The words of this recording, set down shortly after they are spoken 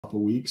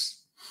couple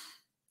weeks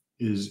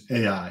is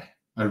AI.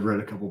 I've read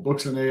a couple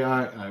books on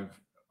AI. I've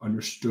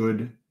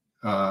understood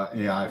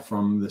AI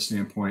from the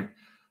standpoint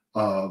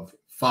of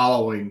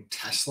following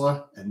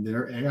Tesla and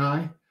their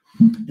AI.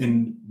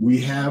 And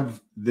we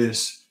have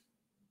this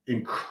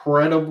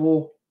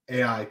incredible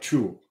AI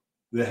tool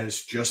that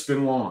has just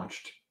been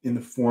launched in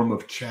the form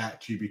of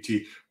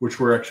Chatgpt, which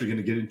we're actually going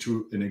to get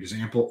into an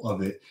example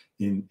of it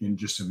in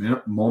just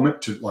a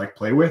moment to like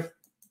play with.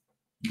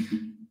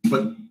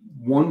 But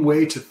one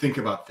way to think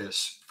about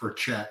this for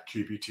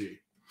Chatgpt,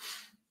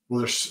 well,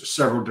 there's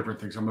several different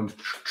things. I'm going to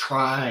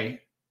try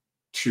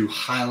to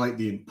highlight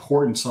the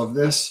importance of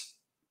this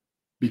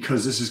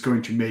because this is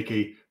going to make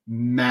a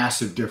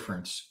massive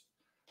difference.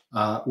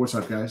 What's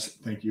up, guys?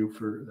 Thank you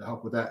for the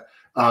help with that.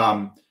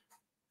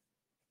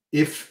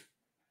 If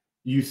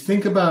you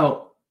think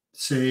about,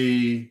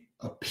 say,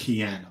 a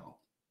piano,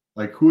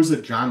 like who is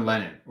it? John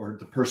Lennon, or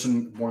the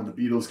person, one of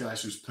the Beatles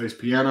guys who plays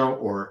piano,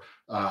 or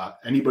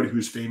anybody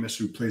who's famous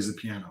who plays the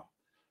piano.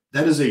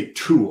 That is a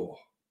tool,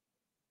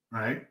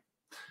 right?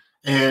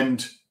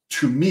 And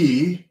to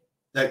me,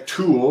 that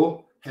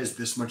tool has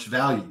this much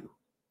value.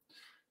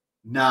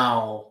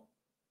 Now,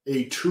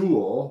 a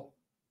tool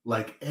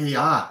like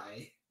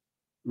AI,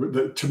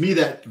 to me,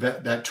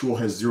 that tool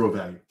has zero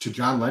value. To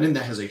John Lennon,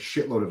 that has a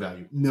shitload of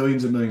value,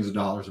 millions and millions of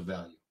dollars of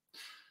value.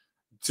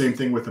 Same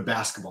thing with the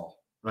basketball,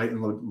 right? And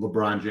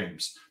LeBron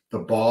James. The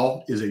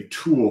ball is a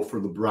tool for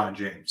LeBron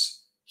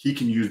James. He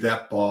can use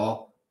that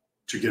ball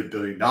to get $1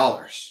 billion.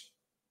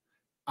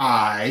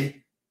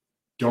 I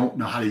don't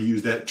know how to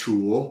use that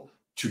tool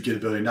to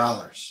get $1 billion.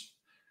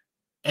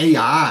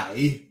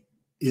 AI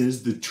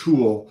is the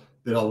tool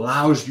that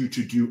allows you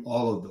to do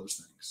all of those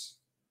things.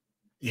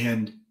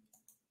 And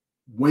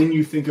when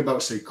you think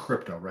about, say,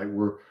 crypto, right,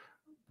 we're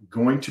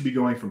going to be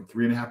going from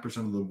 3.5%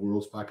 of the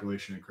world's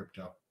population in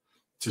crypto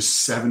to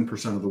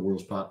 7% of the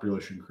world's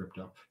population in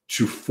crypto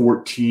to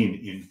 14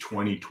 in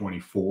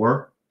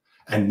 2024.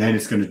 And then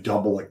it's going to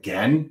double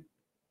again,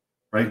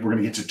 right? We're going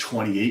to get to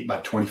 28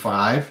 by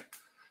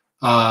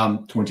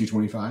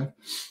 2025.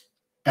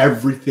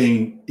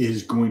 Everything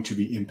is going to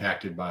be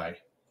impacted by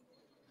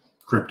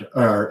crypto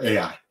or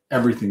AI.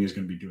 Everything is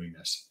going to be doing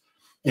this.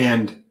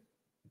 And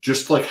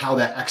just like how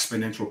that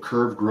exponential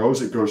curve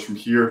grows, it goes from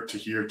here to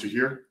here to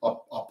here,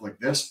 up like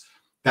this.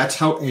 That's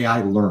how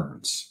AI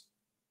learns.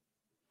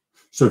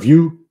 So if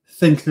you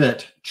think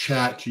that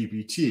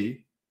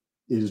Chatgpt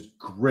is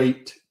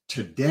great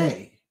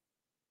today,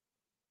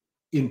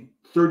 in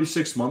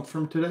 36 months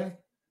from today,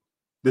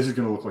 this is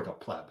going to look like a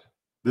pleb.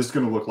 This is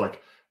going to look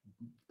like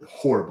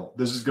horrible.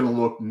 This is going to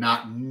look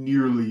not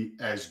nearly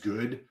as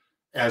good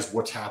as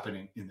what's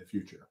happening in the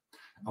future.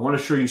 I want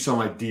to show you some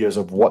ideas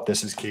of what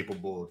this is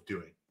capable of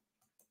doing.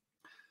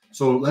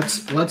 So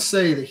let's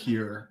say that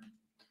here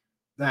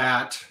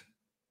that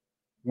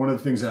one of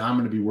the things that I'm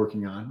going to be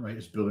working on, right,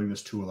 is building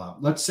this tool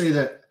out. Let's say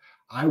that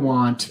I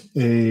want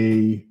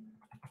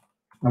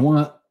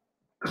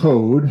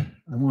code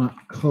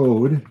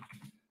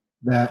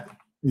that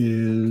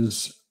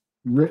is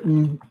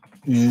written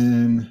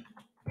in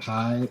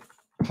Python.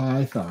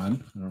 I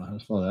don't know how to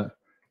spell that.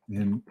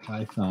 In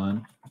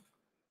Python,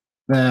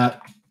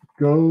 that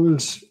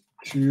goes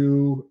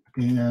to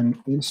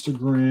an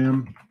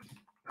Instagram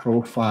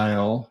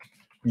profile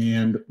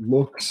and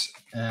looks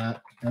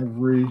at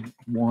every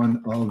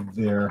one of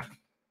their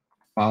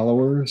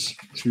followers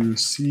to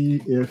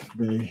see if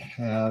they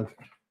have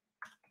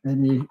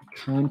any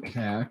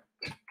contact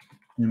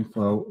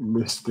info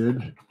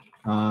listed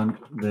on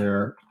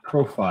their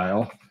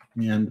profile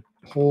and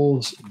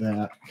pulls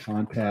that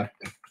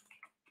contact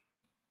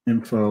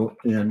info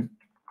and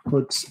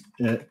puts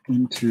it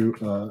into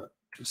a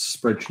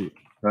spreadsheet,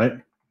 right?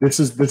 This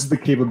is the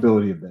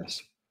capability of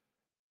this.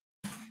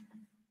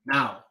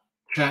 Now,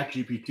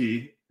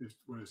 Chatgpt is,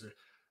 what is it?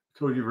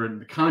 Code you've written.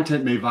 The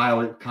content may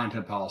violate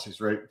content policies,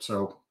 right?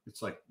 So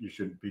it's like you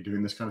shouldn't be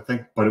doing this kind of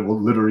thing, but it will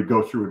literally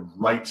go through and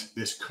write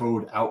this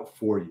code out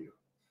for you.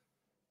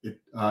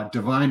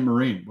 Divine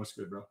Marine, what's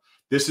good, bro?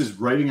 This is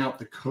writing out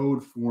the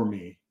code for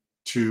me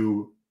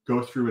to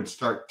go through and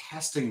start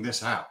testing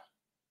this out.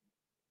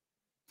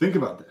 Think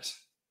about this.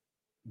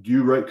 Do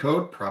you write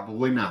code?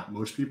 Probably not.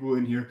 Most people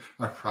in here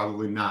are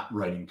probably not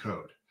writing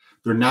code.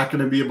 They're not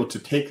going to be able to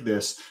take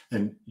this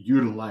and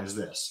utilize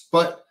this.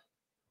 But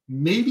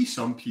maybe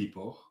some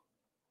people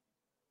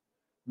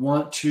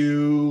want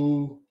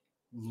to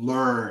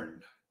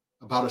learn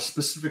about a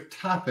specific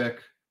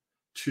topic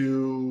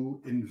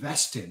to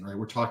invest in, right?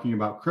 We're talking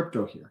about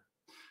crypto here.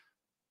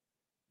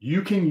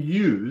 You can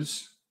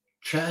use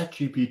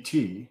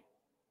Chatgpt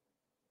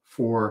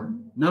for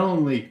not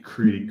only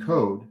creating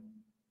code,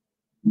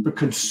 but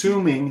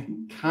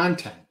consuming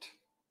content.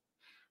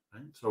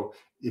 Right? So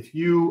if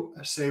you,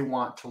 say,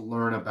 want to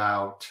learn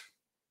about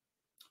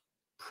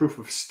proof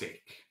of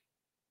stake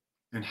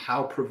and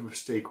how proof of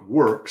stake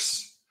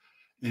works,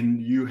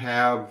 and you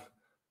have,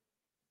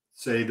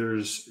 say,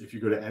 if you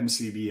go to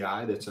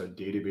NCBI, that's a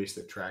database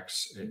that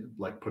tracks,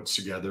 like puts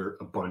together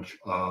a bunch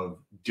of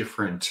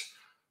different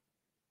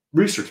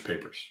research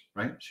papers,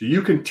 right? So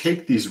you can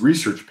take these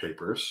research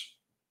papers.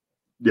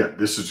 Yeah,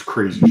 this is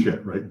crazy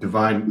shit, right?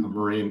 Divine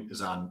Marine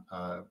is on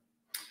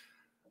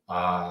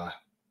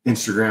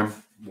Instagram.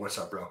 What's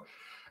up, bro?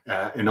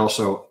 And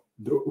also,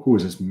 who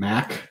is this?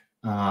 Mac.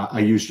 I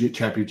use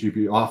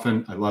Chatgpt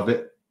often. I love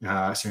it.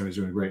 Sam is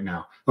doing great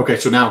now. Okay,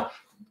 so now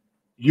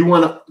you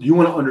want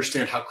to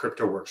understand how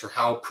crypto works, or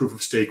how proof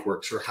of stake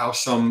works, or how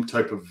some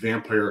type of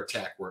vampire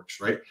attack works,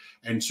 right?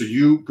 And so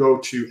you go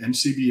to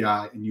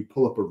NCBI and you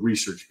pull up a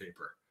research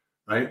paper,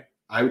 right?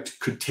 I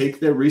could take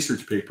that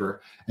research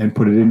paper and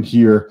put it in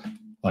here,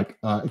 like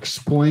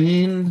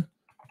explain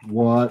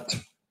what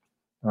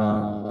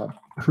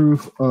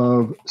proof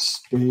of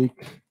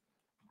stake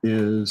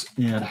is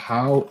and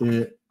how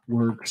it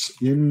works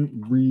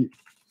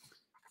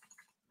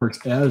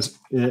as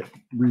it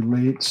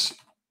relates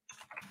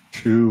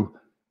to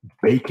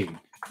baking,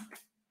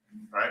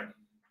 right?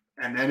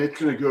 And then it's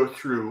going to go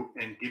through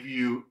and give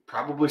you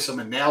probably some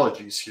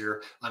analogies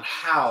here on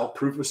how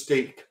proof of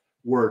stake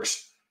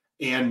works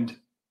and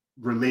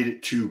relate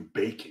it to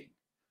baking.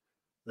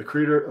 The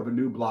creator of a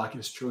new block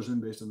is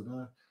chosen based on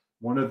the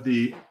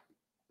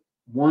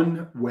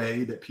one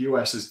way that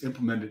POS is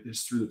implemented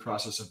is through the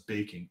process of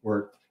baking,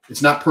 or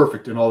it's not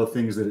perfect in all the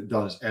things that it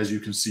does, as you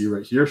can see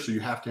right here. So you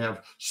have to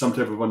have some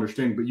type of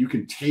understanding, but you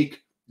can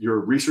take your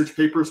research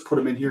papers, put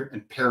them in here,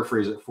 and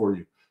paraphrase it for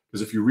you.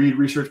 Because if you read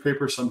research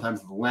papers,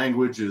 sometimes the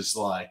language is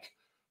like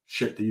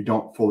shit that you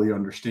don't fully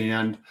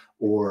understand,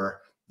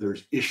 or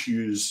there's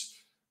issues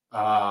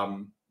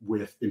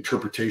with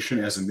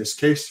interpretation, as in this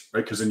case,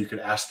 right? Because then you can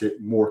ask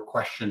it more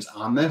questions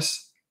on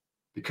this,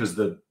 because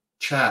the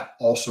chat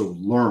also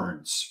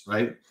learns,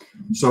 right?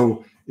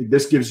 So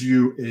this gives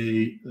you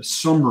a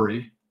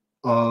summary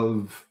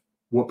of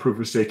what proof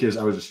of stake is.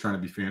 I was just trying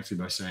to be fancy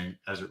by saying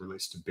as it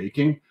relates to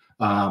baking.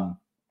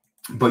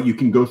 But you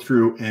can go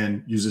through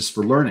and use this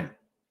for learning.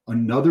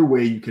 Another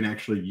way you can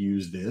actually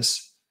use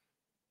this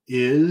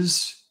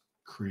is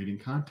creating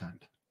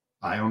content.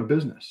 I own a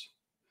business.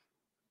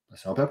 I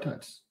sell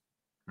peptides,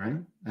 right?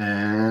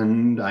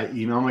 And I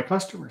email my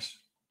customers.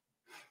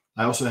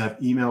 I also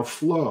have email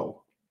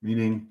flow,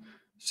 meaning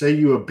say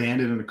you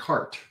abandon a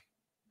cart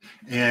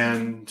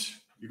and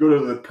you go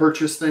to the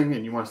purchase thing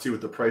and you want to see what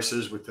the price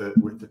is with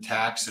the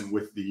tax and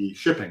with the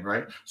shipping,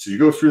 right? So you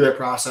go through that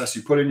process,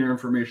 you put in your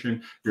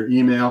information, your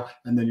email,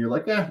 and then you're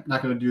like,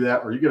 not going to do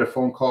that. Or you get a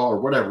phone call or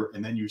whatever,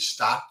 and then you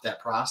stop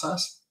that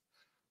process.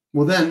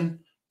 Well, then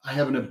I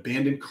have an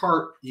abandoned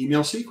cart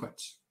email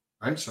sequence,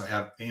 right? So I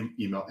have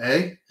email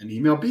A and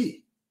email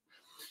B.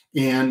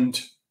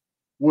 And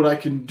what I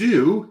can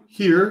do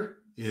here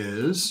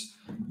is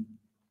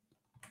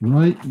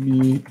write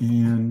me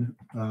an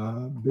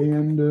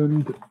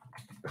abandoned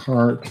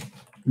cart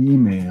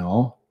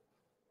email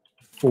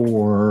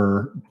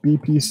for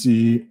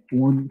BPC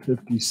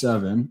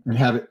 157 and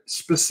have it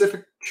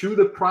specific to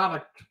the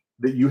product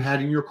that you had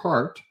in your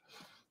cart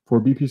for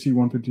BPC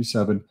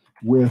 157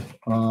 with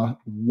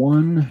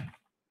one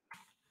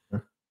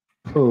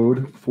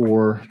code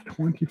for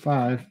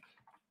 25%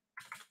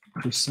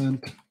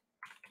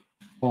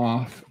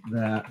 off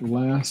that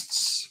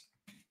lasts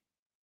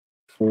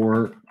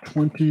for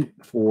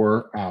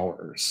 24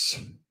 hours.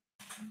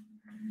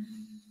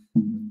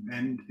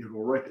 And it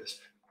will write this: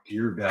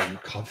 dear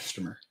valued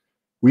customer,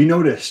 we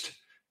noticed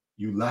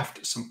you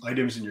left some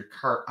items in your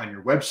cart on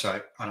our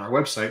website,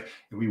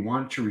 and we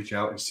wanted to reach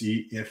out and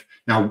see if,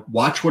 now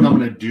watch what I'm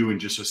going to do in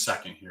just a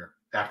second here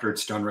after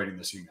it's done writing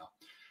this email.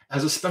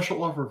 As a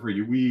special offer for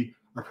you, we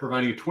are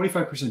providing a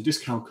 25%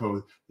 discount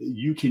code that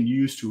you can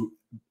use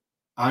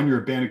on your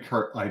abandoned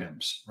cart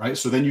items, right?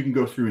 So then you can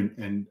go through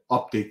and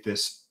update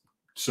this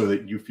so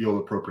that you feel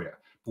appropriate.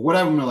 But what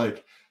I'm going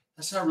to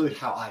that's not really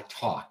how I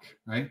talk,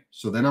 right?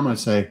 So then I'm going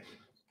to say,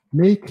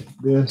 make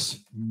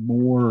this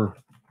more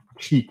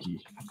cheeky,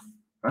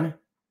 right?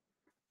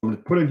 I'm going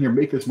to put in here,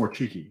 make this more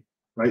cheeky,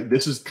 right?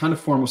 This is kind of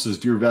formal, says,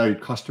 dear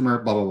valued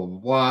customer, blah, blah, blah, blah,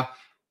 blah.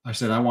 I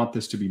said, I want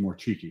this to be more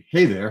cheeky.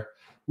 Hey there,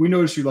 we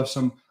noticed you left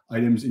some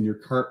items in your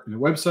cart in the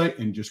website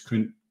and just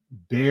couldn't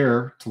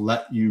bear to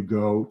let you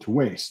go to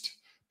waste.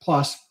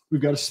 Plus,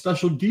 we've got a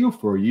special deal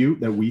for you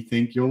that we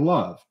think you'll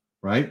love,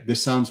 right?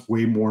 This sounds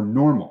way more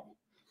normal.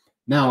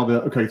 Now,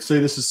 okay, say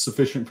this is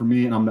sufficient for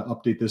me, and I'm going to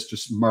update this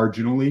just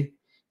marginally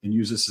and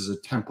use this as a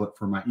template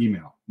for my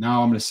email.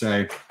 Now I'm going to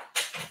say,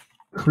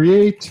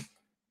 create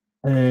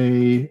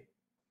 10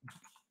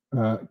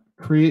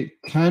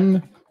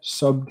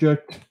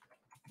 subject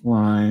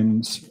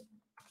lines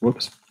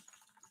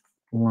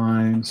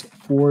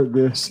for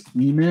this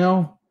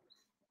email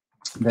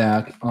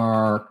that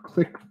are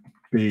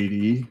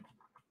clickbaity.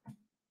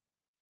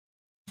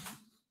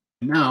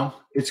 Now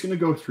it's going to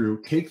go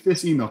through, take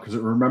this email because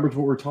it remembers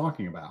what we're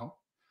talking about,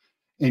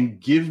 and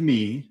give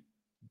me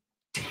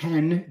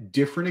 10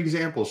 different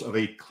examples of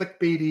a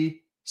clickbaity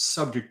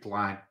subject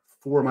line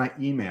for my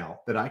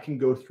email that I can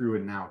go through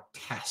and now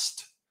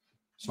test.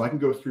 So I can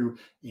go through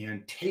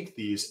and take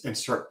these and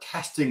start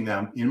testing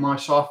them in my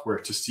software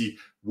to see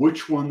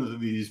which one of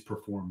these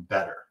perform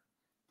better.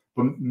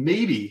 But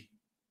maybe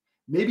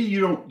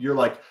you're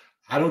like,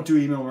 I don't do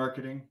email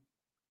marketing.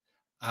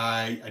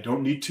 I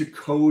don't need to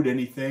code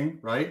anything,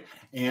 right?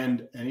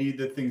 And any of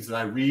the things that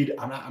I read,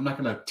 I'm not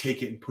going to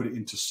take it and put it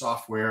into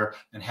software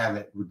and have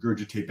it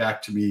regurgitate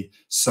back to me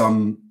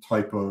some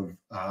type of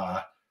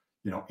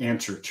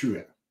answer to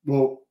it.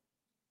 Well,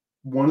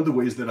 one of the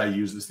ways that I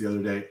used this the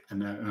other day,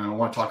 and I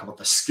want to talk about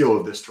the skill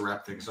of this to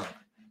wrap things up,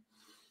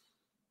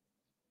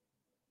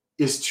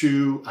 is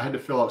I had to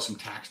fill out some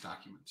tax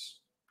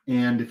documents.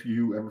 And if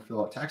you ever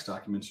fill out tax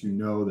documents, you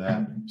know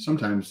that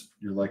sometimes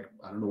you're like,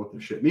 I don't know what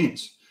this shit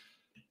means.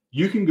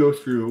 You can go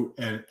through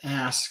and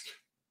ask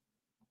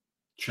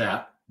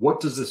chat, what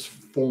does this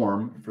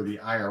form for the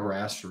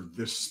IRS or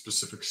this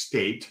specific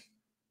state,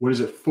 what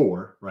is it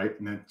for, right?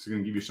 And then it's going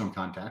to give you some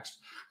context.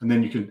 And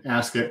then you can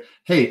ask it,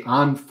 hey,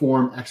 on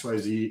form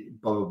XYZ,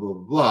 blah, blah, blah,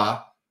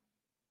 blah,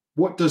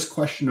 what does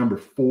question number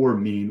 4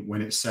 mean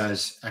when it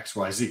says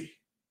XYZ?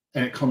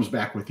 And it comes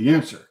back with the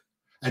answer.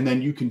 And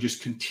then you can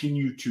just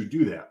continue to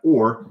do that.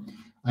 Or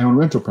I own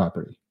rental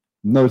property.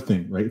 Another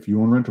thing, right? If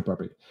you own rental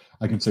property,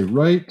 I can say,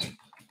 write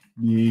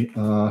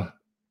the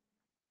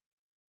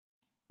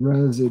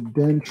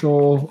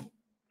residential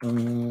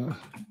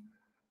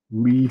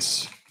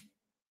lease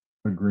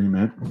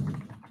agreement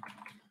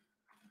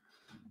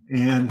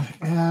and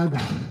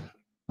add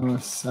a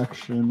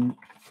section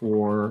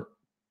for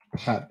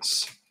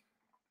pets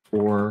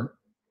for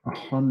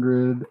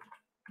 100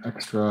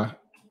 extra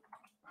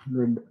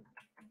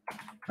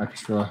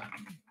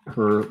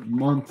per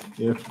month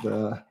if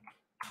the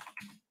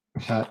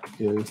pet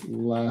is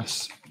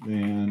less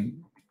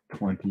than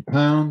 20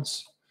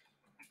 pounds.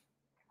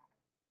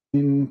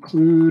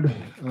 Include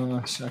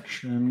a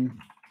section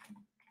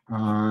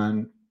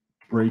on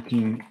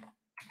breaking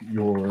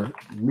your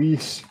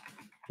lease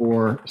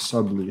or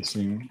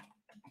subleasing.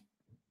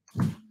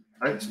 All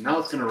right, so now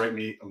it's going to write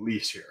me a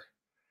lease here.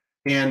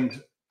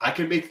 And I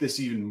can make this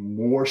even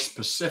more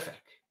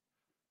specific,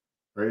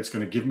 right? It's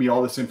going to give me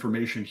all this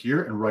information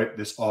here and write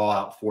this all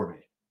out for me.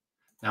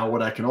 Now,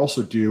 what I can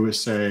also do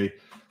is say,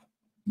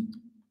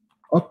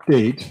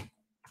 update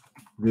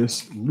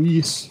this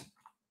lease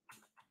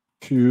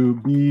to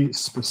be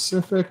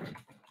specific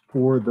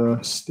for the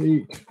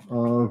state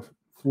of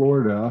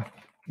Florida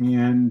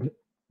and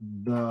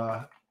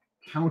the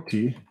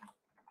county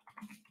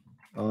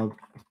of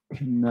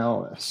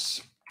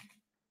Pinellas,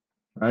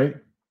 right?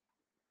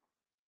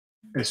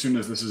 As soon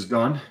as this is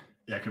done,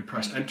 I can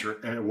press enter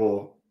and it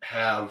will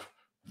have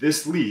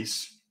this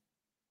lease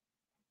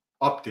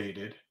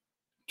updated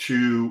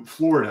to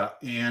Florida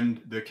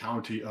and the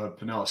county of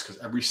Pinellas,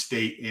 because every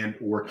state and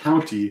or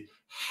county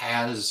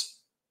has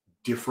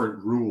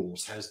different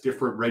rules, has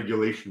different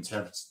regulations,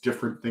 has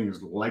different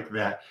things like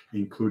that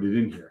included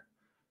in here.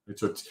 And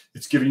so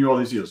it's giving you all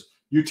these deals.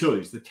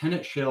 Utilities. The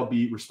tenant shall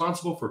be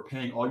responsible for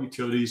paying all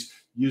utilities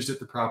used at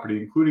the property,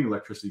 including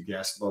electricity,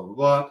 gas, blah, blah,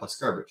 blah, plus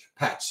garbage.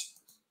 Pets.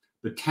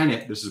 The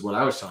tenant, this is what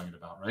I was talking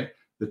about, right?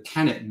 The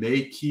tenant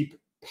may keep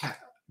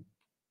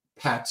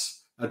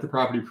pets at the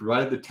property,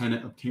 provided the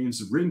tenant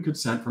obtains written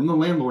consent from the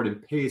landlord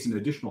and pays an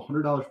additional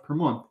 $100 per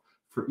month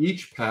for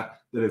each pet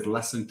that is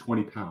less than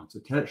 20 pounds.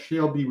 The tenant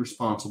shall be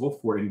responsible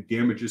for any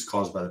damages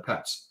caused by the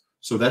pets.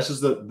 So this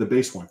is the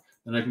base one.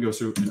 Then I can go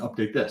through and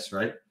update this,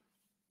 right?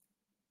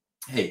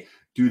 Hey,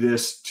 do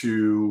this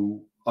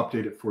to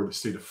update it for the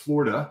state of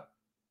Florida,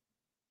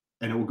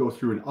 and it will go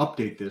through and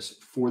update this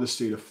for the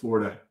state of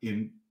Florida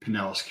in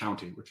Pinellas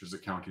County, which is the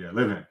county I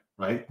live in,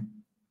 right?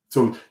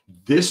 So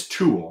this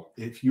tool,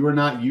 if you are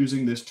not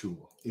using this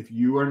tool, if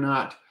you are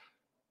not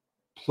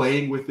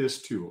playing with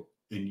this tool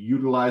and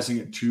utilizing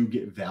it to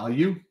get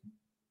value,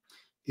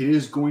 it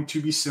is going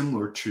to be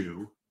similar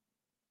to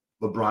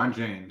LeBron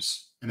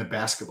James in a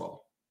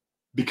basketball,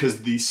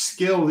 because the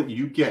skill that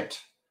you get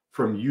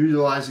from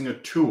utilizing a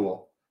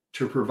tool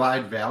to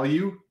provide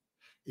value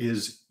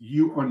is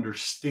you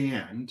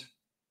understand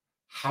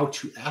how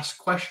to ask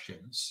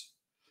questions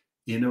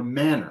in a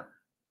manner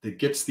that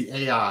gets the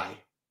AI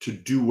to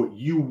do what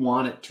you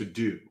want it to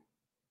do.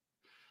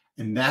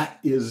 And that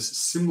is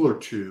similar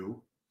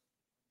to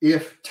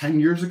if 10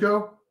 years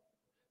ago,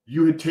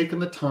 you had taken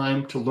the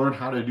time to learn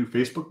how to do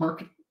Facebook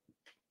marketing,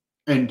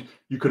 and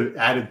you could have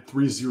added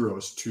 3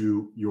 zeros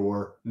to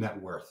your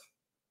net worth.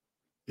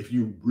 If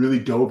you really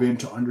dove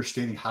into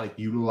understanding how to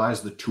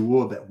utilize the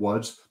tool that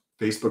was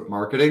Facebook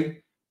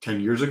marketing 10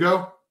 years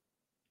ago,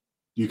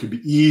 you could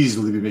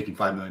easily be making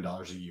 $5 million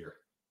a year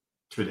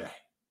today.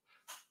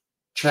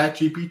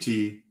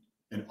 Chatgpt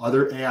and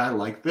other AI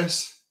like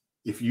this,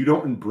 if you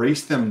don't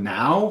embrace them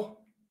now,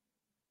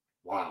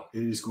 wow,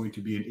 it is going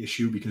to be an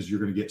issue, because you're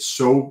going to get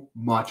so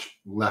much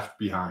left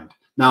behind.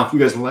 Now, if you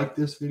guys like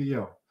this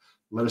video,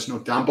 let us know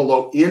down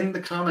below in the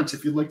comments.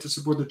 If you'd like to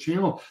support the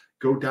channel,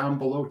 go down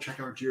below, check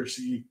out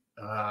GRC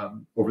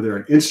over there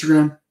on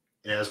Instagram,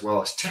 as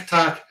well as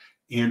TikTok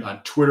and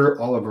on Twitter.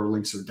 All of our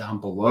links are down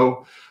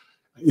below.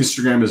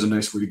 Instagram is a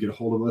nice way to get a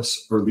hold of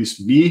us, or at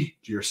least me.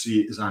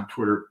 GRC is on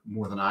Twitter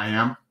more than I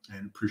am,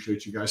 and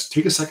appreciate you guys.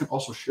 Take a second,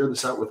 also share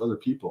this out with other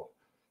people.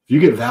 If you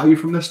get value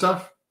from this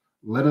stuff,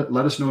 let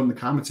us know in the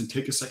comments, and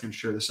take a second,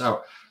 share this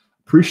out.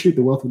 appreciate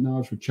the wealth of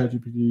knowledge for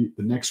ChatGPT,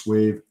 the next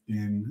wave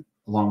in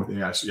along with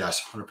AI. So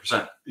yes,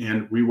 100%.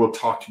 And we will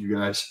talk to you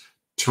guys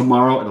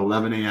tomorrow at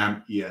 11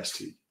 a.m.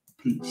 EST.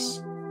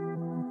 Peace.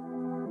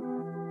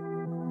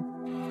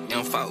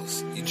 Young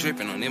folks, you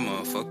dripping on them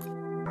motherfucker.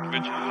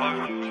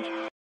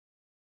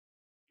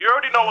 You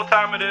already know what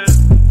time it is.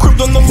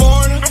 Crypto in the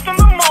morning. Crypto in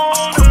the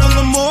morning. Crypto in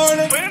the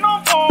morning. Waiting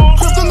on phone.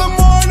 Crypto in the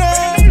morning.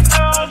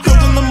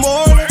 Crypto in the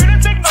morning. Ready to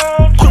take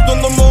notes. Crypto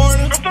in the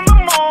morning. Crypto in the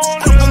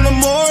morning. Crypto in the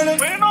morning.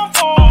 Waiting on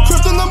phone.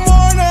 Crypto in the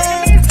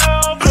morning.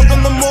 Crypto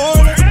in the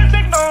morning. Ready to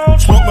take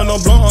notes. Smoking a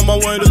blunt on my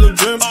way to the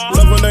gym.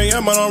 11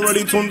 a.m. and I'm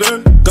already tuned in.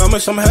 Got me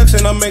some hacks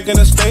and I'm making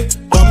a stake.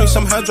 Got me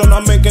some hydro,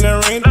 I'm making it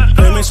rain.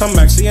 Pay me some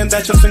maxi and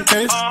that just in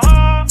case.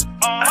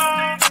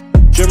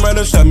 Jim ready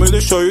to send me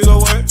to show you the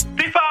way.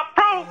 D5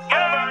 Pro.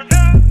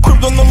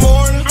 Crypto in the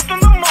morning.